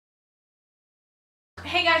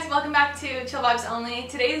Hey guys, welcome back to Chill Vibes Only.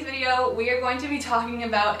 Today's video we are going to be talking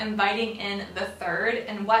about inviting in the third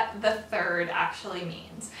and what the third actually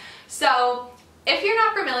means. So if you're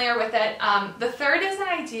not familiar with it, the third is an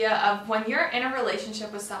idea of when you're in a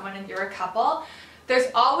relationship with someone and you're a couple,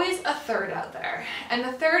 there's always a third out there. And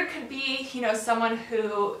the third could be, someone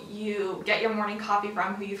who you get your morning coffee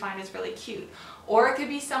from who you find is really cute. Or it could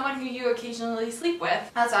be someone who you occasionally sleep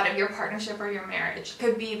with outside of your partnership or your marriage. It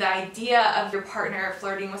could be the idea of your partner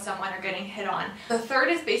flirting with someone or getting hit on. The third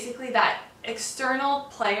is basically that external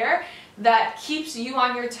player that keeps you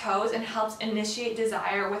on your toes and helps initiate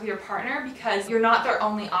desire with your partner because you're not their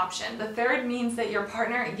only option. The third means that your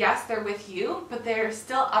partner, yes, they're with you, but there are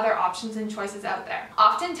still other options and choices out there.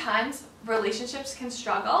 Oftentimes, relationships can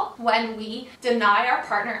struggle when we deny our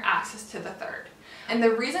partner access to the third. And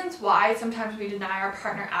the reasons why sometimes we deny our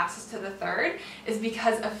partner access to the third is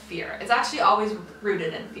because of fear. It's actually always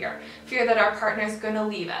rooted in fear. Fear that our partner is going to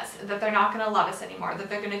leave us, that they're not going to love us anymore, that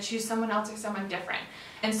they're going to choose someone else or someone different.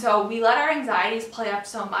 And so we let our anxieties play up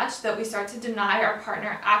so much that we start to deny our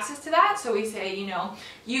partner access to that. So we say,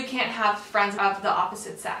 you can't have friends of the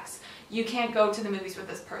opposite sex. You can't go to the movies with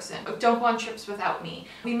this person. Don't go on trips without me.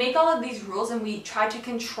 We make all of these rules and we try to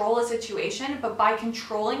control a situation, but by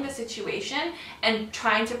controlling the situation and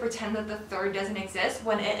trying to pretend that the third doesn't exist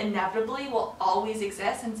when it inevitably will always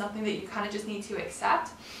exist and something that you kind of just need to accept,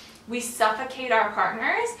 we suffocate our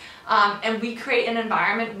partners and we create an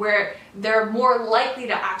environment where they're more likely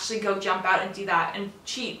to actually go jump out and do that and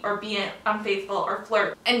cheat or be unfaithful or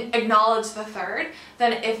flirt and acknowledge the third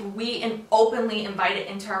than if we openly invite it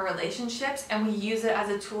into our relationships and we use it as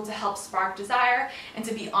a tool to help spark desire and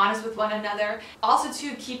to be honest with one another. Also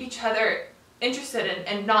to keep each other interested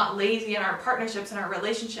and not lazy in our partnerships and our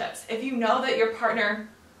relationships. If you know that your partner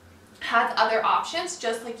has other options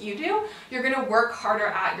just like you do, you're going to work harder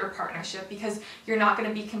at your partnership because you're not going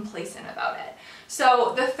to be complacent about it.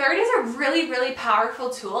 So the third is a really, really powerful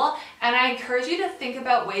tool, and I encourage you to think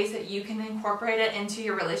about ways that you can incorporate it into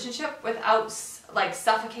your relationship without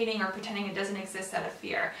suffocating or pretending it doesn't exist out of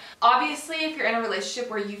fear. Obviously, if you're in a relationship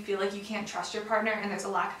where you feel like you can't trust your partner and there's a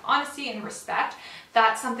lack of honesty and respect,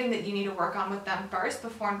 that's something that you need to work on with them first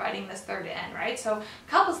before inviting this third in, right? So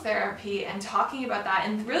couples therapy and talking about that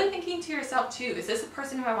and really thinking to yourself too, is this a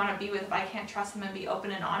person who I want to be with if I can't trust them and be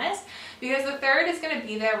open and honest? Because the third is going to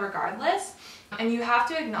be there regardless. And you have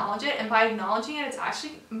to acknowledge it, and by acknowledging it, it's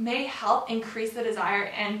actually may help increase the desire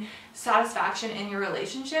and satisfaction in your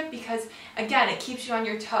relationship because, again, it keeps you on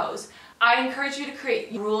your toes. I encourage you to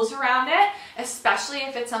create rules around it, especially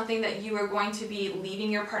if it's something that you are going to be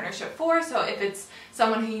leaving your partnership for. So if it's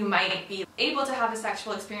someone who you might be able to have a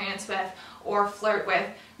sexual experience with or flirt with,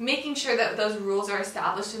 making sure that those rules are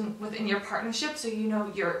established within your partnership so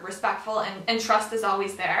you're respectful and trust is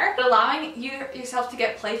always there. But allowing yourself to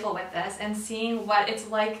get playful with this and seeing what it's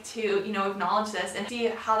like to acknowledge this and see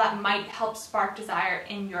how that might help spark desire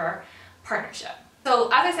in your partnership. So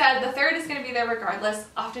as I said, the third is going to be there regardless.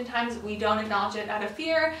 Oftentimes we don't acknowledge it out of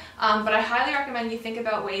fear, but I highly recommend you think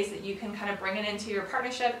about ways that you can kind of bring it into your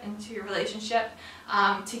partnership, into your relationship,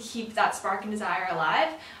 to keep that spark and desire alive.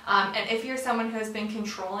 And if you're someone who has been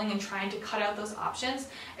controlling and trying to cut out those options,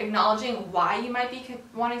 acknowledging why you might be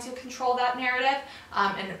wanting to control that narrative,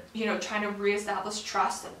 and trying to reestablish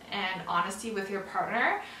trust and honesty with your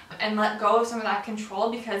partner, and let go of some of that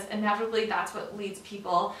control because inevitably that's what leads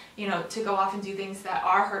people, to go off and do things that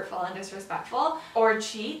are hurtful and disrespectful or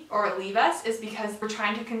cheat or leave us is because we're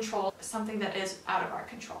trying to control something that is out of our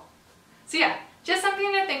control. So yeah, just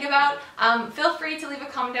something to think about. Feel free to leave a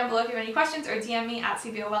comment down below if you have any questions or DM me at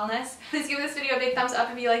cvowellness. Please give this video a big thumbs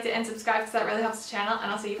up if you liked it and subscribe because that really helps the channel,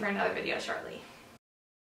 and I'll see you for another video shortly.